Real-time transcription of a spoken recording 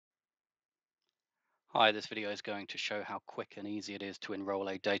Hi, this video is going to show how quick and easy it is to enroll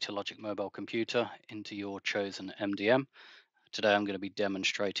a Datalogic Mobile Computer into your chosen MDM. Today I'm going to be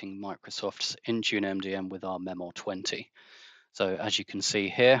demonstrating Microsoft's Intune MDM with our Memor 20. So as you can see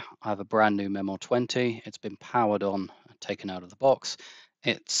here, I have a brand new Memor 20. It's been powered on, taken out of the box.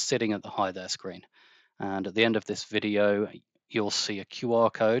 It's sitting at the Hi There screen. And at the end of this video, you'll see a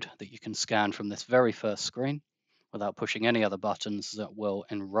QR code that you can scan from this very first screen without pushing any other buttons that will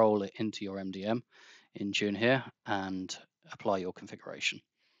enroll it into your MDM. Intune here and apply your configuration.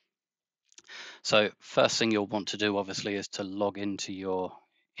 So first thing you'll want to do obviously is to log into your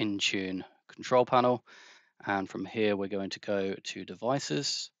Intune control panel, and from here we're going to go to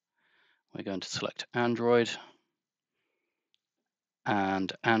devices. We're going to select Android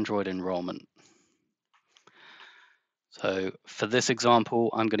and Android enrollment. So for this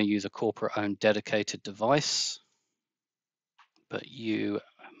example, I'm going to use a corporate owned dedicated device, but you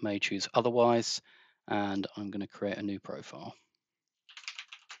may choose otherwise, and I'm going to create a new profile.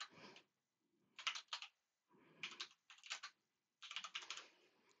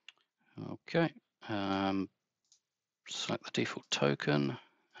 Okay, select the default token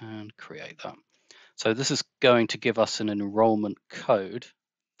and create that. So this is going to give us an enrollment code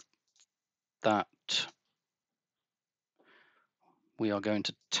that we are going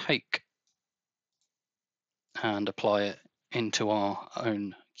to take and apply it into our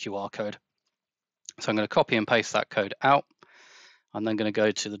own QR code. So I'm going to copy and paste that code out. I'm then going to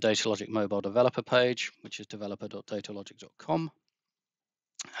go to the Datalogic mobile developer page, which is developer.datalogic.com.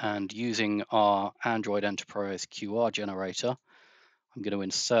 And using our Android Enterprise QR generator, I'm going to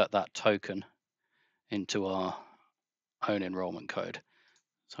insert that token into our own enrollment code.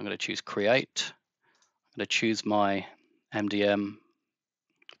 So I'm going to choose create. I'm going to choose my MDM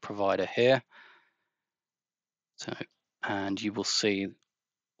provider here. So, and you will see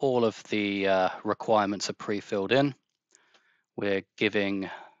all of the requirements are pre-filled in. We're giving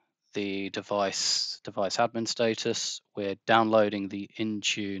the device admin status. We're downloading the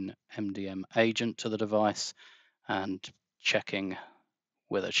Intune MDM agent to the device and checking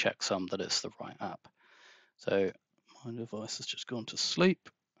with a checksum that it's the right app. So my device has just gone to sleep.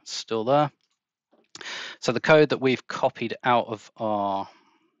 It's still there. So the code that we've copied out of our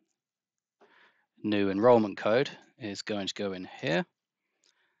new enrollment code is going to go in here.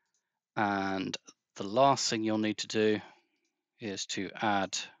 And the last thing you'll need to do is to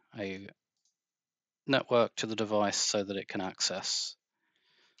add a network to the device so that it can access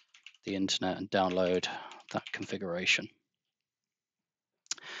the internet and download that configuration.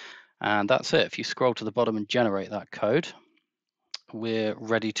 And that's it. If you scroll to the bottom and generate that code, we're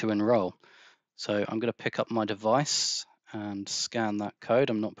ready to enroll. So I'm going to pick up my device and scan that code.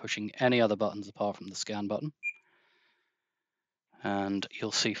 I'm not pushing any other buttons apart from the scan button. And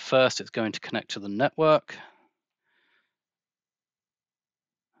you'll see first it's going to connect to the network.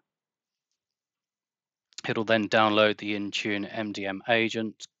 It'll then download the Intune MDM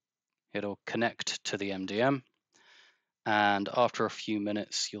agent. It'll connect to the MDM. And after a few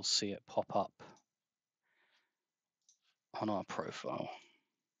minutes, you'll see it pop up on our profile.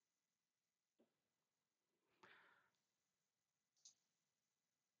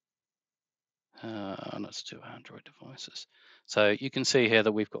 Let's do Android devices. So you can see here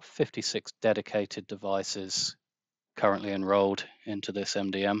that we've got 56 dedicated devices currently enrolled into this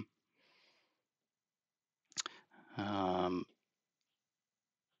MDM. The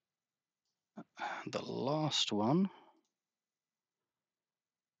last one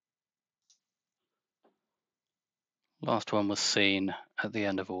was seen at the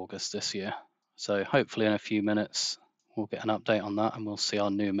end of August this year. So hopefully in a few minutes we'll get an update on that and we'll see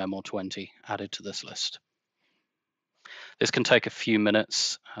our new Memor 20 added to this list. This can take a few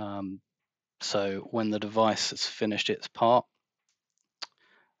minutes. So when the device has finished its part,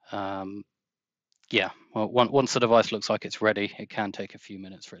 well, once the device looks like it's ready, it can take a few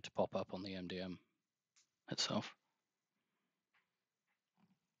minutes for it to pop up on the MDM itself.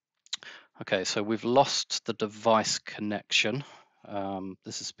 Okay, so we've lost the device connection.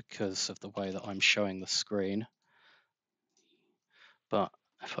 This is because of the way that I'm showing the screen. But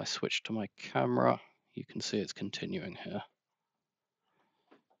if I switch to my camera, you can see it's continuing here.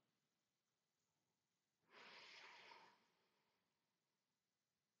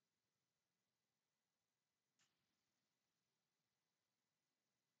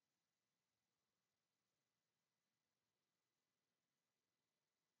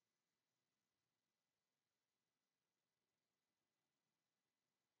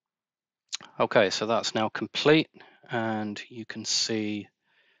 Okay, so that's now complete, and you can see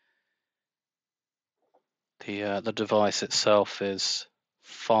the device itself is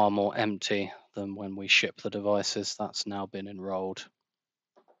far more empty than when we ship the devices. That's now been enrolled.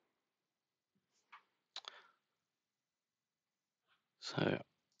 So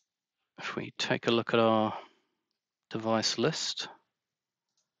if we take a look at our device list,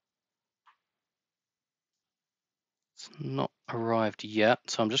 it's not arrived yet,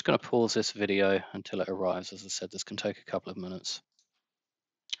 so I'm just going to pause this video until it arrives. As I said, this can take a couple of minutes.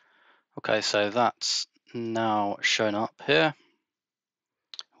 Okay, so that's now shown up here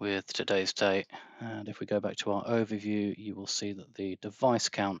with today's date, and if we go back to our overview, you will see that the device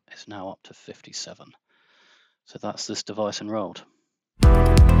count is now up to 57. So that's this device enrolled.